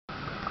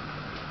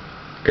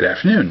Good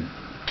afternoon.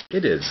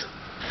 It is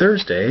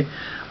Thursday,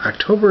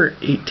 October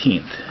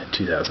 18th,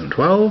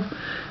 2012.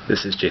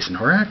 This is Jason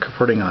Horak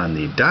reporting on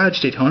the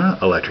Dodge Daytona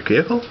electric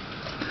vehicle.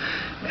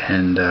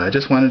 And I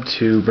just wanted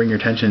to bring your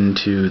attention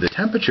to the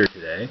temperature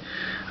today.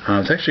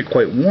 It's actually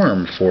quite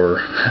warm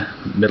for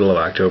middle of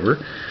October,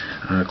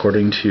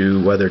 according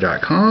to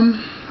weather.com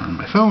on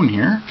my phone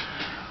here,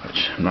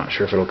 which I'm not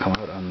sure if it'll come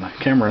out on the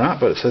camera or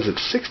not, but it says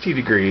it's 60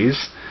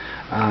 degrees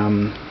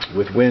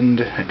with wind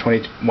at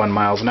 21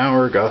 miles an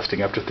hour,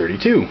 gusting up to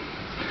 32.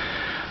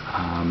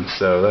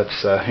 So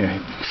that's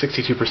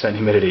 62%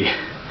 humidity.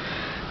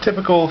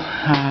 Typical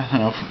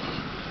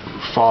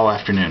fall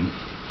afternoon.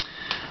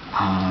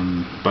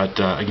 But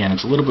again,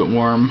 it's a little bit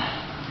warm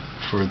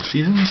for the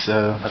season,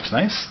 so that's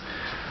nice.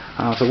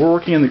 So we're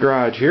working in the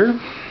garage here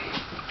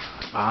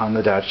on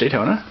the Dodge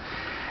Daytona,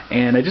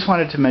 and I just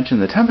wanted to mention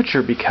the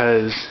temperature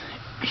because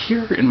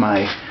here in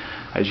my,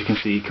 as you can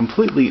see,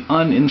 completely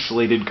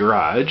uninsulated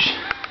garage,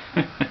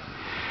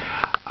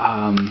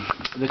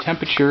 the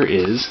temperature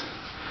is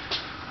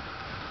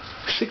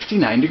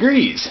 69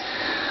 degrees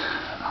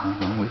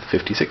with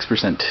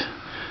 56%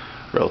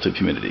 relative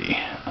humidity.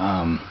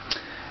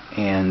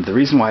 And the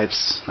reason why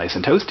it's nice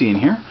and toasty in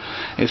here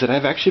is that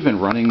I've actually been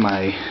running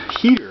my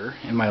heater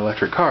in my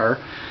electric car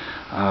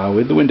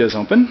with the windows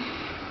open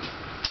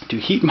to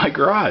heat my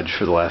garage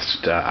for the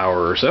last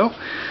hour or so.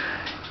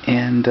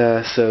 And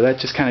so that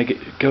just kind of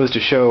goes to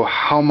show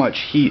how much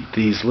heat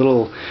these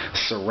little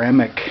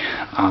ceramic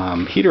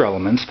heater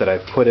elements that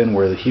I've put in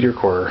where the heater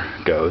core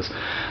goes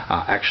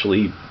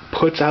actually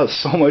puts out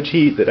so much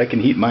heat that I can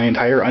heat my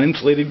entire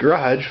uninsulated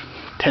garage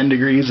 10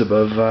 degrees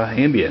above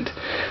ambient.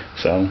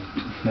 So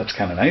that's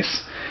kind of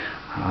nice.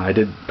 I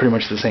did pretty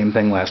much the same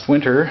thing last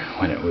winter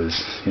when it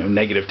was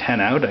negative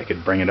 10 out. I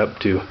could bring it up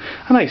to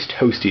a nice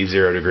toasty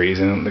 0 degrees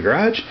in the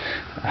garage,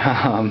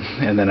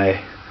 and then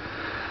I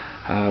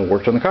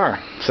worked on the car.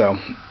 So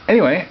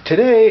anyway,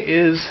 today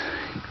is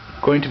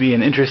going to be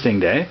an interesting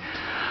day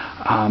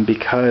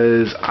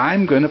because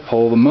I'm going to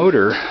pull the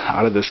motor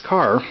out of this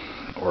car,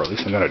 or at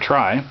least I'm going to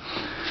try,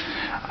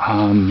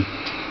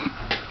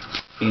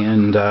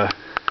 and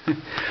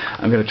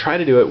I'm going to try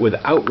to do it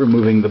without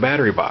removing the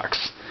battery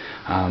box.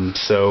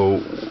 So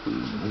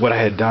what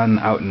I had done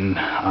out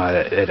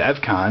at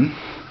EVCon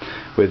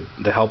with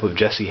the help of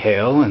Jesse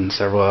Hale and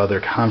several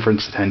other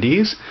conference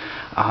attendees,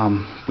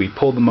 we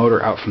pulled the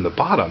motor out from the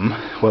bottom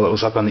while it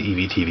was up on the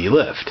EVTV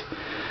lift.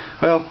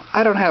 Well,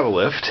 I don't have a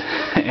lift,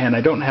 and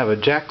I don't have a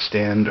jack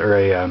stand, or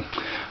a,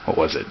 what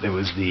was it? It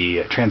was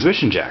the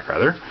transmission jack,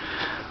 rather.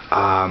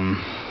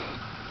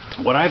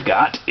 What I've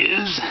got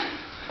is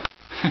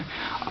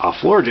a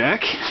floor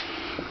jack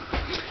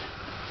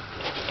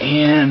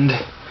and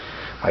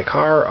my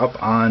car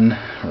up on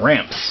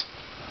ramps.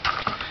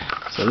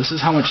 So this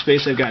is how much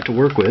space I've got to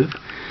work with.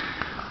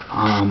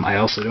 I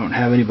also don't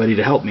have anybody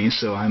to help me,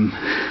 so I'm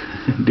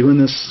doing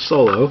this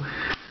solo.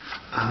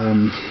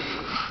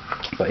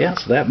 But yeah,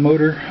 so that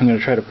motor I'm going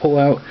to try to pull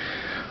out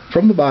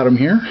from the bottom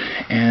here,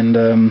 and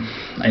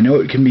I know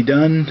it can be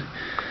done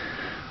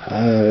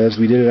as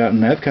we did it out in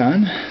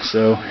EVCon,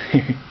 so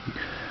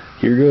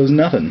here goes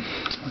nothing.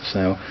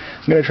 So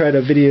I'm going to try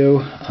to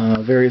video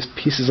various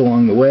pieces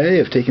along the way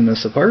of taking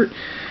this apart,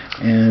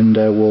 and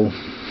we'll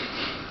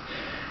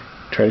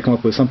try to come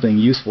up with something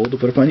useful to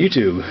put up on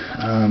YouTube.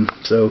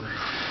 So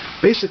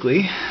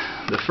basically,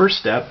 the first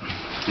step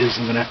is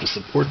I'm going to have to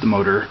support the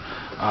motor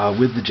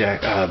with the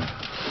jack,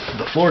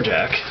 the floor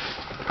jack,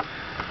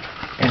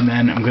 and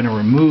then I'm going to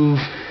remove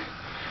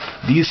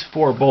these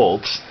 4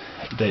 bolts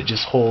that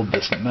just hold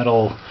this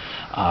metal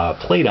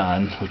plate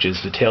on, which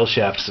is the tail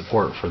shaft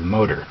support for the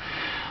motor.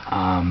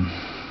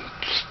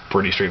 It's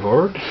pretty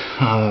straightforward.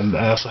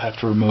 I also have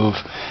to remove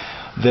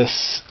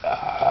this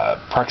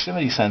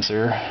proximity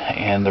sensor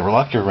and the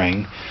reluctor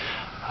ring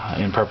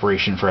in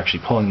preparation for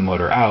actually pulling the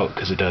motor out,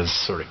 because it does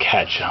sort of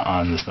catch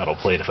on this metal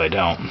plate if I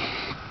don't.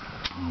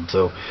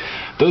 So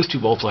those 2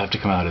 bolts will have to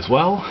come out as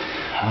well,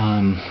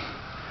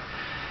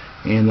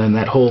 and then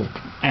that whole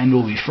end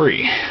will be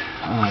free.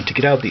 To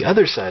get out the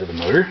other side of the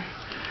motor,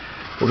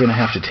 we're going to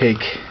have to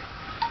take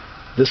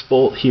this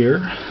bolt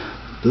here,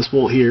 this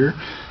bolt here.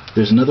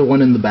 There's another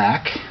one in the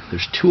back.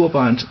 There's 2 up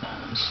on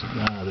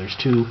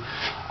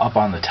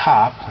the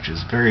top, which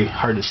is very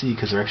hard to see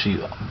because they're actually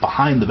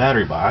behind the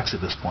battery box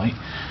at this point.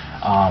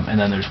 And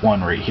then there's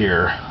one right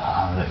here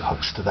that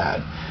hooks to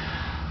that.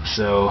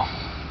 So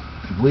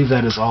I believe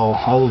that is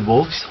all the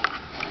bolts.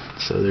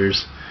 So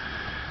there's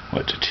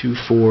 2,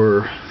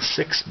 4,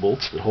 6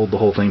 bolts that hold the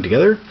whole thing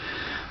together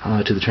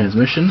to the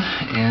transmission,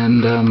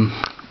 and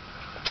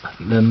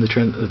then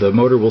the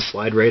motor will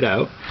slide right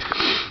out,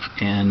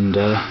 and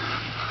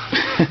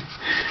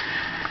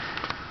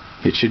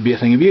it should be a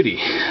thing of beauty.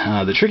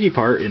 The tricky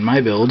part in my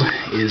build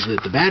is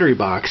that the battery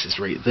box is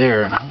right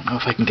there, and I don't know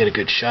if I can get a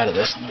good shot of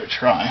this. I'm going to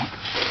try.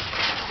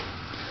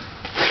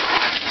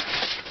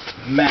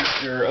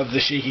 Master of the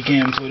shaky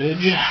cam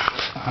footage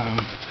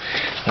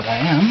that I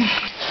am.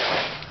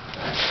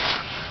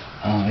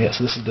 Yeah,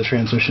 so this is the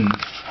transmission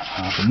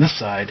from this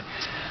side,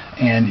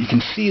 and you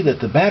can see that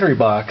the battery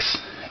box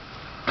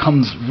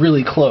comes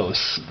really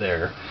close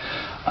there,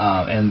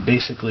 and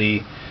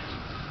basically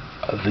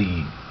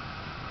the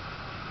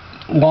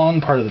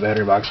long part of the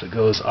battery box that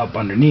goes up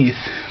underneath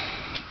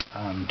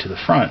to the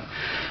front,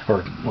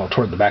 or well,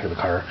 toward the back of the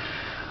car,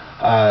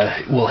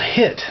 will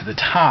hit the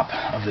top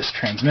of this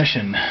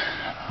transmission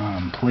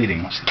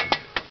plating. Let's see if I can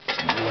get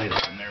some light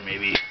up in there,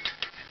 maybe.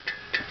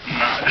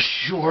 I'm not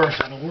sure if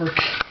that'll work.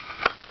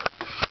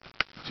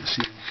 Just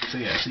see, so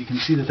yeah, so you can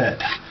see that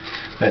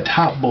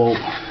top bolt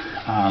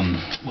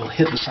will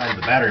hit the side of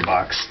the battery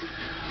box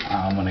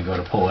when I go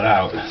to pull it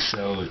out.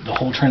 So the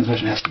whole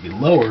transmission has to be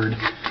lowered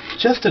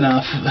just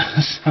enough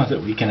so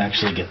that we can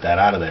actually get that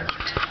out of there.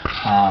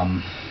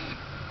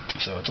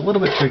 So it's a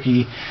little bit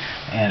tricky,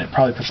 and it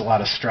probably puts a lot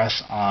of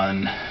stress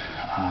on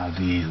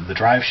the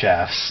drive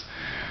shafts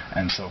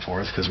and so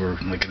forth, because we're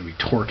going to be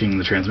torquing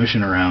the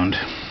transmission around.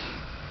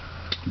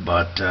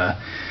 But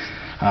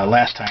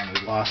last time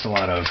we lost a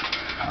lot of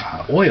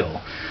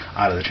oil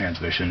out of the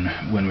transmission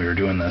when we were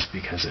doing this,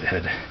 because it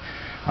had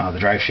the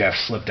drive shaft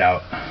slipped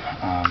out.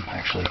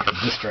 Actually,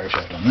 this drive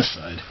shaft on this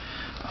side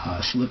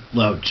slipped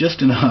out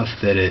just enough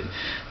that it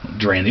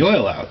drained the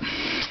oil out.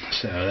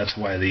 So that's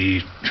why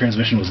the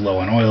transmission was low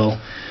on oil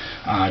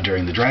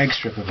during the drag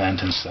strip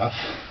event and stuff.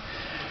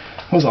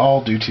 It was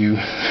all due to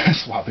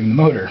swapping the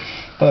motor.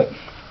 But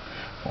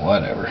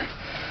whatever,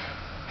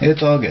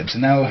 it's all good. So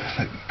now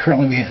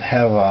currently we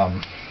have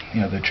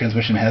the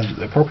transmission has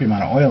the appropriate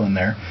amount of oil in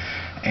there,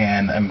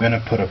 and I'm going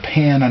to put a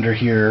pan under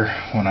here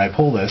when I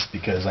pull this,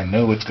 because I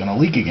know it's going to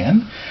leak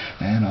again,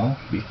 and I'll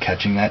be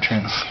catching that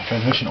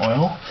transmission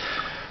oil,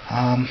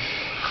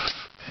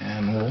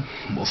 and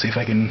we'll see if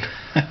I can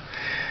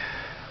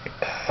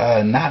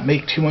not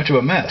make too much of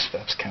a mess.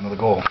 That's kind of the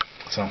goal.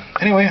 So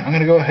anyway, I'm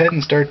going to go ahead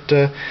and start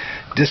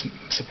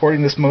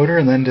supporting this motor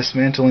and then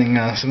dismantling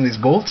some of these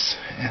bolts,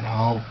 and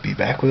I'll be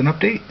back with an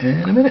update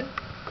in a minute.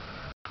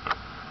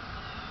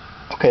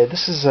 Okay,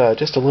 this is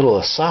just a little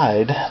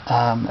aside.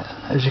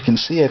 As you can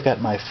see, I've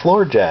got my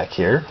floor jack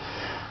here.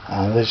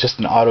 There's just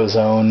an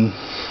AutoZone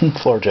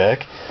floor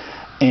jack,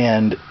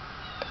 and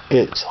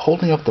it's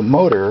holding up the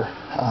motor,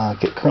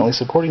 currently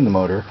supporting the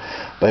motor,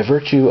 by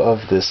virtue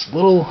of this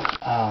little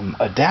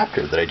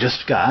adapter that I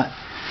just got.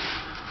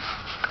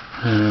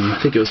 I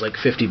think it was like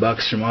 $50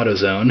 from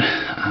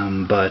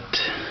AutoZone, but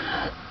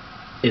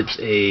it's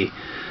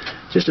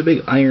just a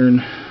big iron,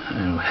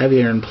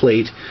 heavy iron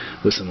plate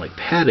with some like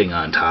padding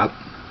on top.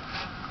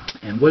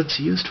 And what it's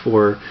used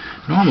for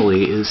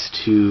normally is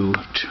to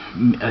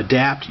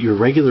adapt your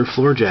regular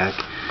floor jack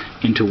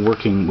into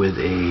working with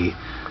a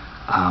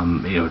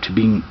to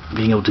being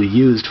able to be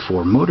used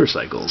for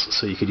motorcycles.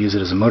 So you could use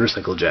it as a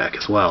motorcycle jack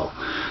as well.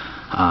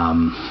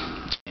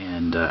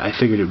 And I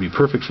figured it would be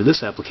perfect for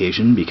this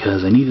application,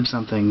 because I needed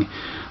something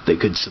that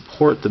could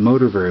support the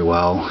motor very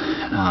well,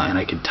 and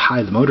I could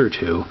tie the motor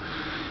to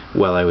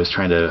while I was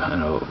trying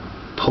to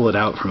pull it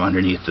out from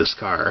underneath this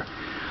car.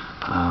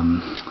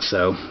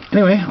 So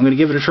anyway, I'm going to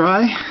give it a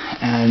try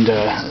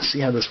and see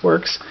how this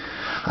works.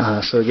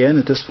 So again,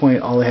 at this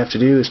point, all I have to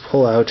do is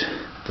pull out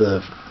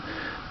the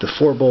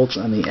 4 bolts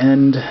on the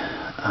end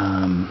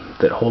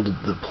that hold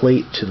the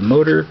plate to the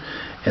motor,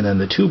 and then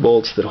the 2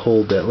 bolts that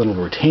hold that little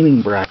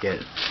retaining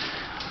bracket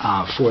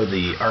for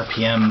the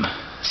RPM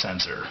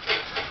sensor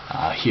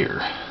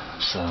here.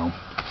 So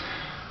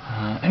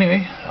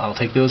anyway, I'll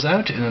take those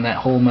out, and then that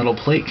whole metal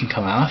plate can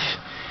come off,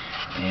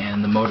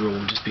 and the motor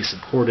will just be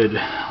supported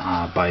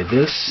by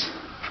this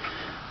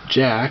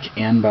jack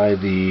and by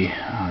the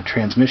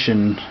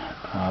transmission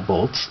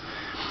bolts.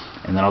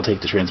 And then I'll take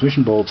the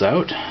transmission bolts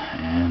out,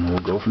 and we'll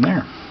go from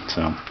there.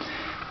 So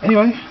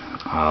anyway,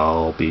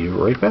 I'll be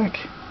right back.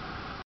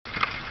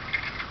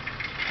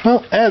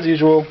 Well, as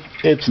usual,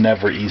 it's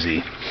never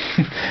easy.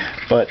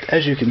 But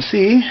as you can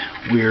see,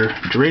 we're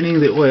draining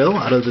the oil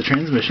out of the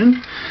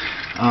transmission.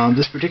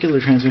 This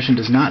particular transmission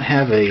does not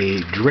have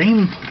a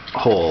drain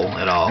hole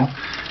at all,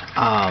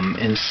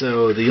 and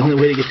so the only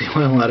way to get the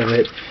oil out of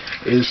it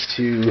is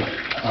to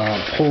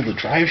pull the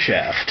drive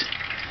shaft.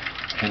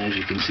 And as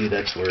you can see,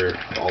 that's where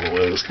all the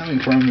oil is coming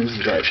from, is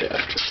the drive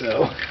shaft.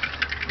 So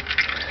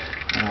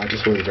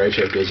just where the drive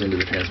shaft goes into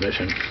the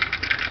transmission.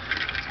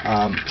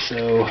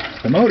 So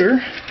the motor,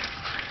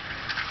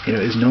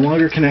 is no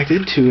longer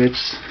connected to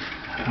its,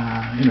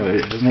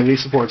 it doesn't have any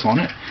supports on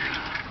it.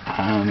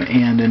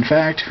 And in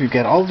fact, we've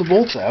got all the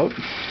bolts out,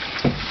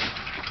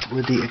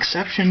 with the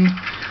exception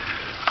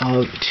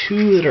of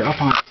 2 that are up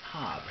on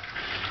top.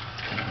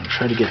 I'm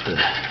try to get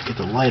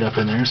the light up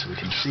in there so we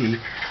can see.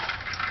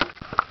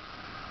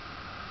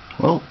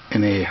 Well,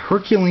 in a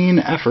Herculean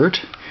effort,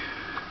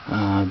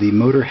 the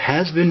motor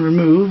has been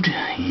removed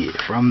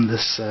from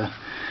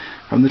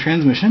the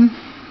transmission,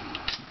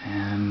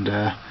 and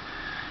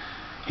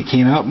it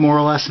came out more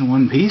or less in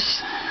one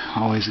piece.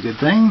 Always a good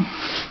thing.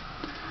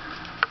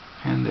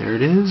 And there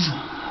it is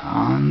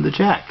on the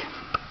jack.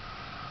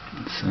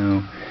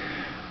 So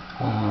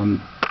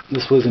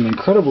this was an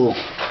incredible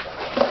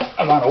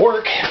amount of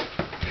work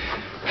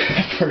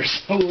for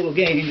so little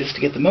gain just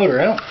to get the motor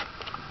out.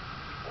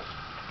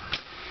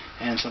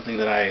 and something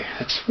that I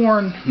had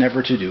sworn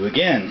never to do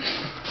again.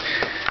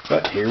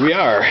 But here we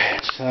are.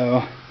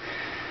 So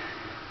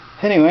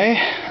anyway,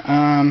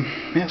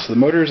 yeah, so the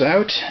motor's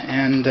out,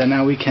 and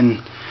now we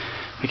can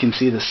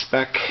see the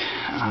spec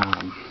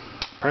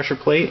pressure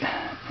plate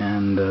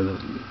and the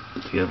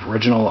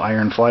original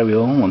iron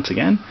flywheel once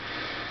again,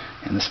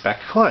 and the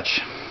spec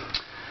clutch.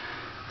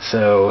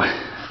 So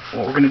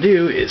what we're going to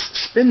do is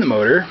spin the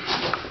motor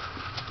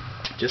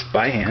just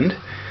by hand,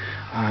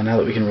 now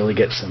that we can really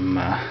get some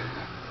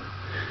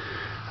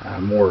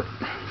more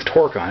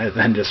torque on it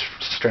than just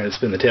trying to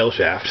spin the tail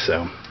shaft.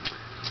 So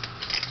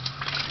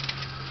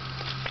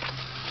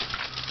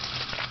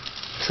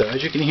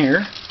as you can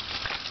hear,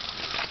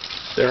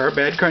 there are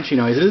bad crunchy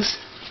noises,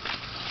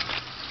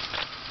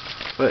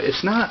 but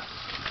it's not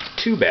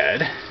too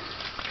bad,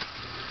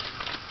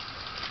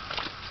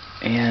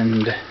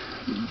 and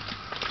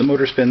the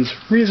motor spins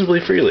reasonably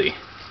freely.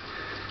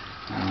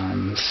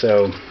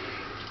 So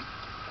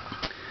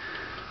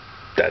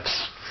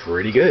that's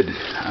pretty good.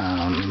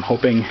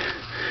 Hoping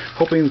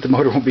that the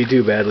motor won't be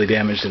too badly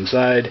damaged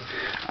inside.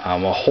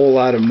 A whole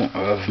lot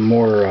of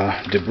more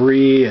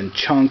debris and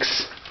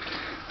chunks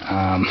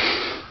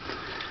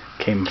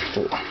came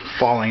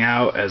falling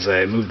out as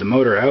I moved the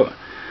motor out.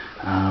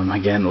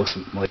 Again, it looks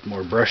like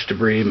more brush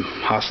debris,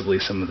 possibly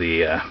some of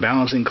the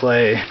balancing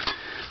clay.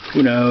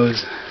 Who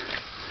knows?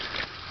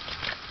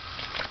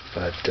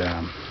 But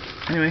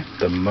anyway,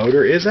 the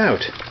motor is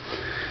out.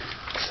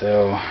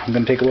 So I'm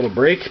going to take a little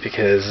break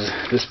because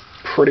this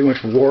pretty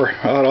much wore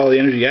out all the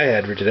energy I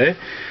had for today.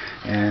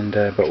 And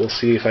but we'll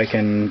see if I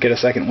can get a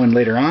second one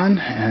later on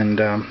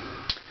and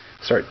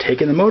start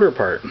taking the motor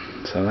apart.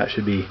 So that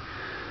should be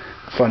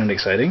fun and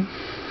exciting.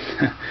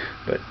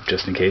 But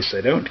just in case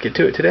I don't get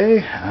to it today,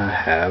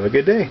 have a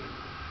good day.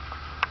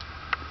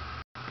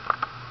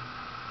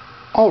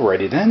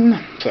 Alrighty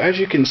then, so as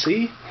you can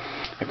see,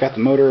 I've got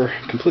the motor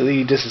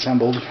completely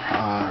disassembled,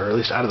 or at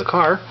least out of the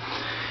car,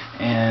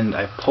 and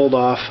I pulled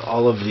off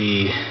all of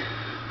the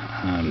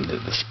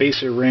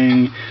spacer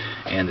ring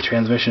and the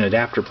transmission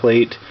adapter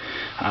plate.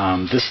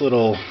 This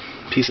little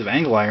piece of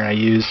angle iron I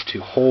used to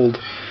hold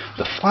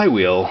the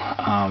flywheel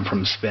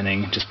from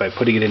spinning, just by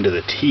putting it into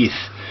the teeth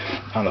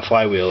on the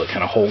flywheel. It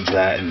kind of holds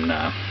that and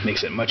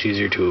makes it much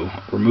easier to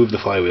remove the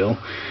flywheel,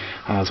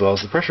 as well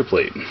as the pressure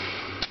plate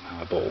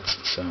bolts.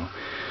 So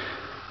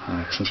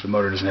since the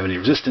motor doesn't have any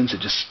resistance, it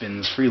just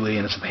spins freely,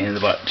 and it's a pain in the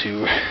butt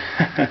to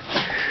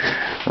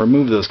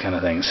remove those kind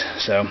of things.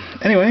 So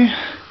anyway,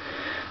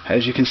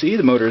 as you can see,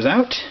 the motor is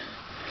out,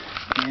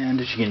 and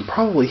as you can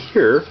probably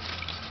hear,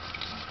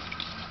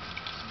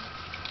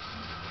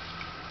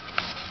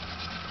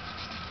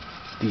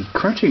 the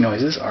crunching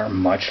noises are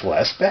much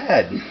less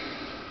bad.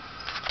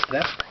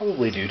 That's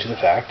probably due to the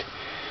fact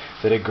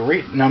that a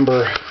great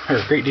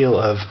deal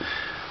of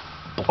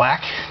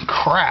black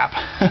crap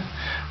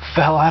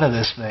fell out of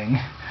this thing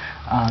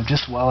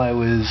just while I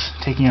was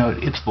taking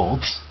out its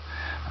bolts,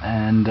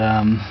 and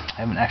I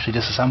haven't actually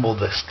disassembled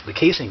the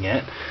casing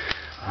yet,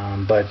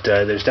 but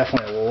there's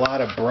definitely a lot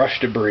of brush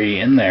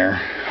debris in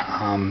there,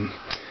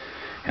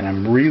 and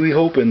I'm really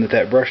hoping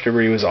that brush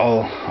debris was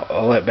all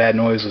that bad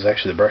noise was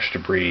actually the brush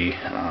debris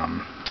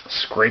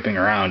scraping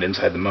around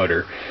inside the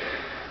motor,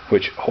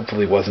 which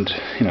hopefully wasn't,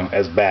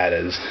 as bad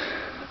as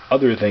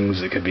other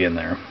things that could be in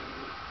there.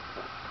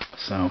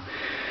 So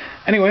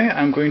anyway,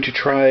 I'm going to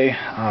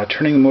try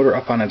turning the motor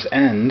up on its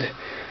end,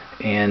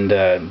 and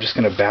I'm just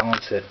going to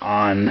balance it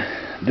on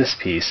this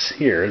piece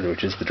here,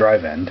 which is the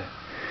drive end,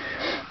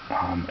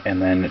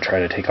 and then try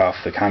to take off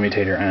the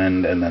commutator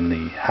end and then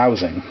the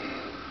housing.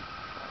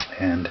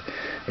 And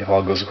if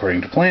all goes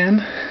according to plan,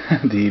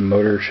 the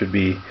motor should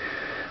be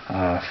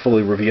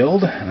fully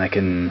revealed, and I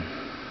can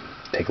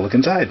take a look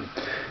inside.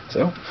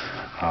 So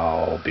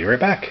I'll be right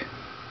back.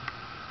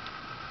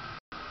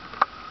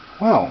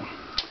 Well,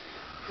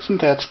 isn't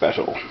that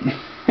special?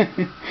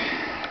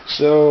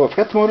 So I've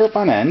got the motor up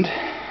on end,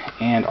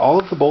 and all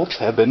of the bolts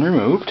have been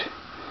removed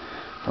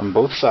from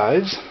both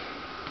sides,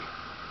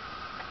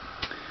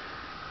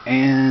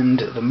 and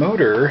the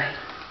motor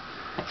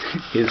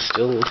is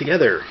still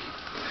together.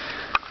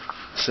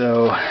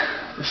 So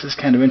this is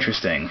kind of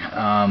interesting.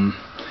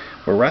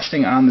 We're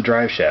resting on the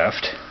drive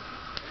shaft,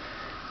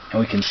 and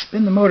we can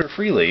spin the motor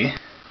freely,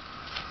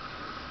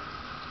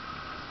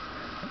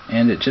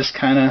 and it just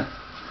kind of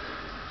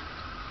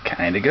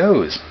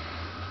goes.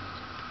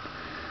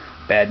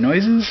 Bad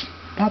noises?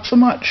 Not so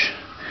much.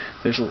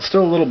 There's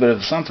still a little bit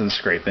of something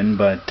scraping,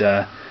 but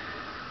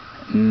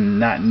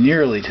not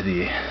nearly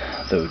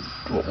to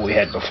what we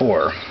had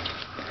before.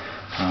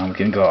 We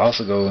can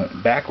also go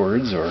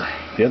backwards or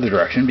the other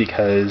direction,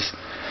 because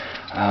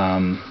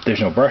there's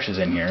no brushes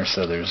in here,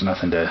 so there's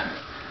nothing to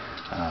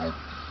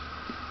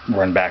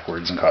run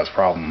backwards and cause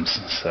problems.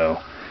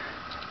 So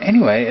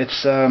anyway,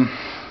 it's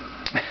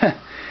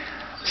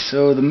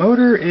so the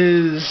motor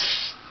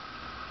is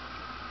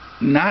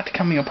not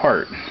coming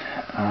apart,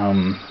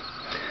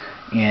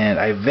 and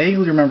I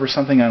vaguely remember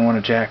something on one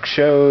of Jack's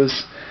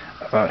shows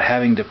about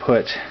having to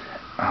put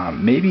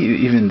maybe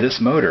even this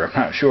motor, I'm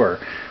not sure,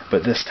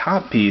 but this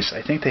top piece,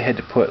 I think they had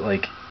to put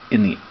like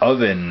in the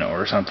oven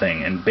or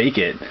something and bake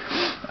it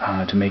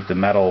to make the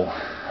metal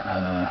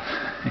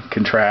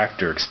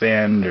contract or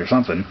expand or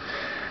something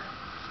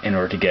in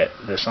order to get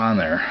this on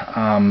there.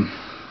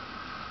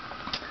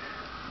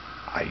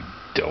 I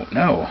don't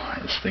know.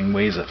 This thing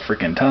weighs a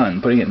freaking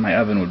ton. Putting it in my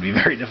oven would be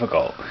very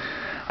difficult.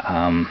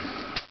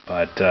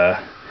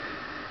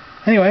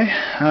 Anyway,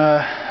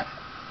 I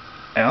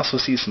also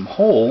see some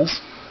holes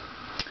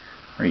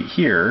right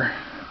here,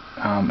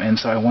 and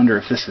so I wonder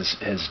if this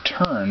has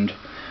turned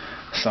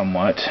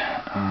somewhat,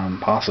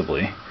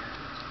 possibly.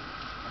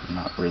 I'm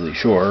not really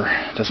sure.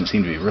 It doesn't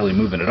seem to be really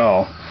moving at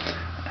all.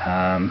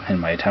 In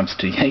my attempts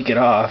to yank it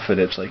off, and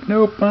it's like,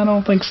 nope, I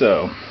don't think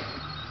so.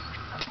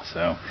 So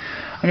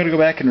I'm going to go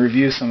back and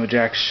review some of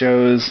Jack's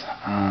shows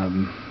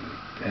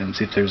and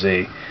see if there's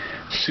a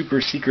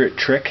super secret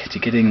trick to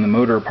getting the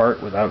motor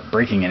apart without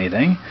breaking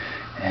anything.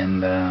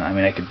 And I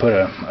mean, I could put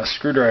a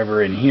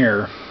screwdriver in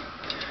here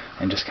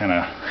and just kind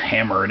of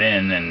hammer it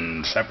in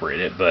and separate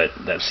it, but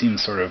that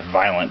seems sort of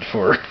violent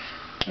for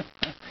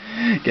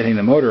getting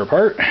the motor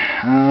apart.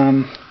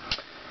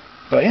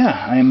 But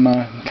yeah, I'm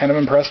kind of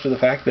impressed with the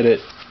fact that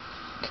it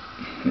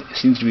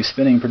seems to be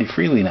spinning pretty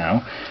freely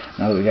now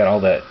that we got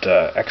all that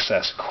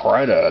excess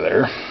crud out of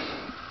there.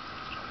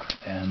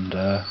 And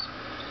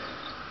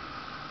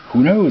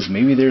who knows,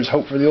 maybe there's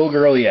hope for the old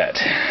girl yet.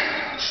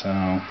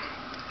 So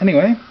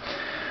anyway,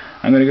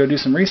 I'm going to go do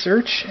some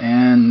research,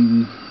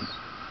 and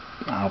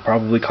I'll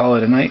probably call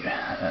it a night,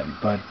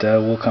 but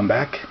we'll come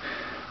back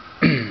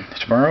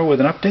tomorrow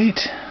with an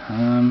update,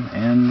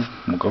 and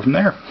we'll go from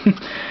there.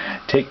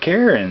 Take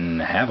care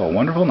and have a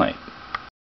wonderful night.